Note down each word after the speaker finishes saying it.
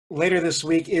later this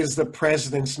week is the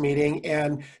president's meeting.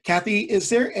 And Kathy, is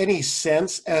there any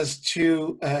sense as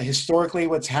to historically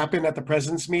what's happened at the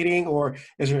president's meeting, or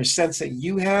is there a sense that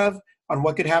you have on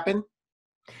what could happen?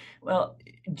 Well,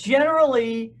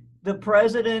 generally, the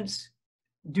presidents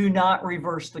do not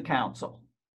reverse the council.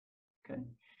 Okay.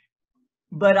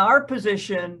 But our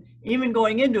position, even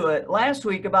going into it last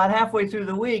week, about halfway through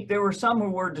the week, there were some who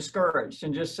were discouraged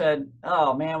and just said,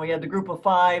 oh man, we had the group of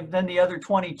 5, then the other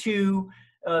 22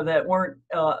 that weren't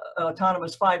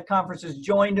autonomous 5 conferences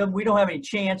joined them. We don't have any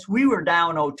chance. We were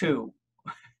down 0-2.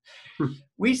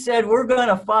 We said we're going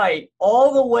to fight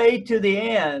all the way to the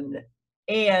end,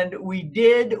 and we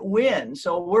did win.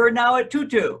 So we're now at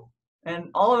 2-2. And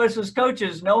all of us as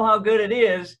coaches know how good it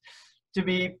is to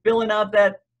be filling out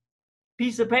that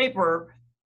piece of paper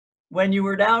when you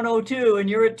were down 0-2 and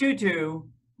you're at 2-2.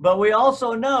 But we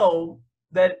also know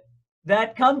that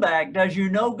that comeback does you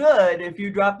no good if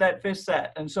you drop that 5th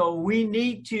set. And so we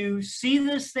need to see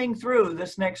this thing through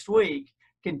this next week,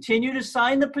 continue to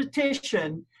sign the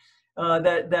petition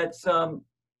that's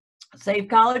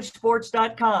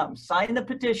SaveCollegeSports.com. Sign the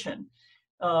petition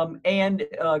and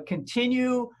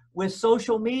continue with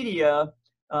social media,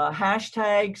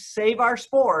 hashtag Save Our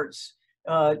Sports,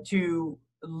 to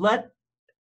let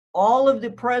all of the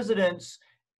presidents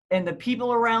and the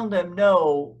people around them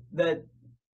know that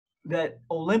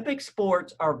Olympic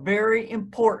sports are very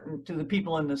important to the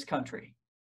people in this country.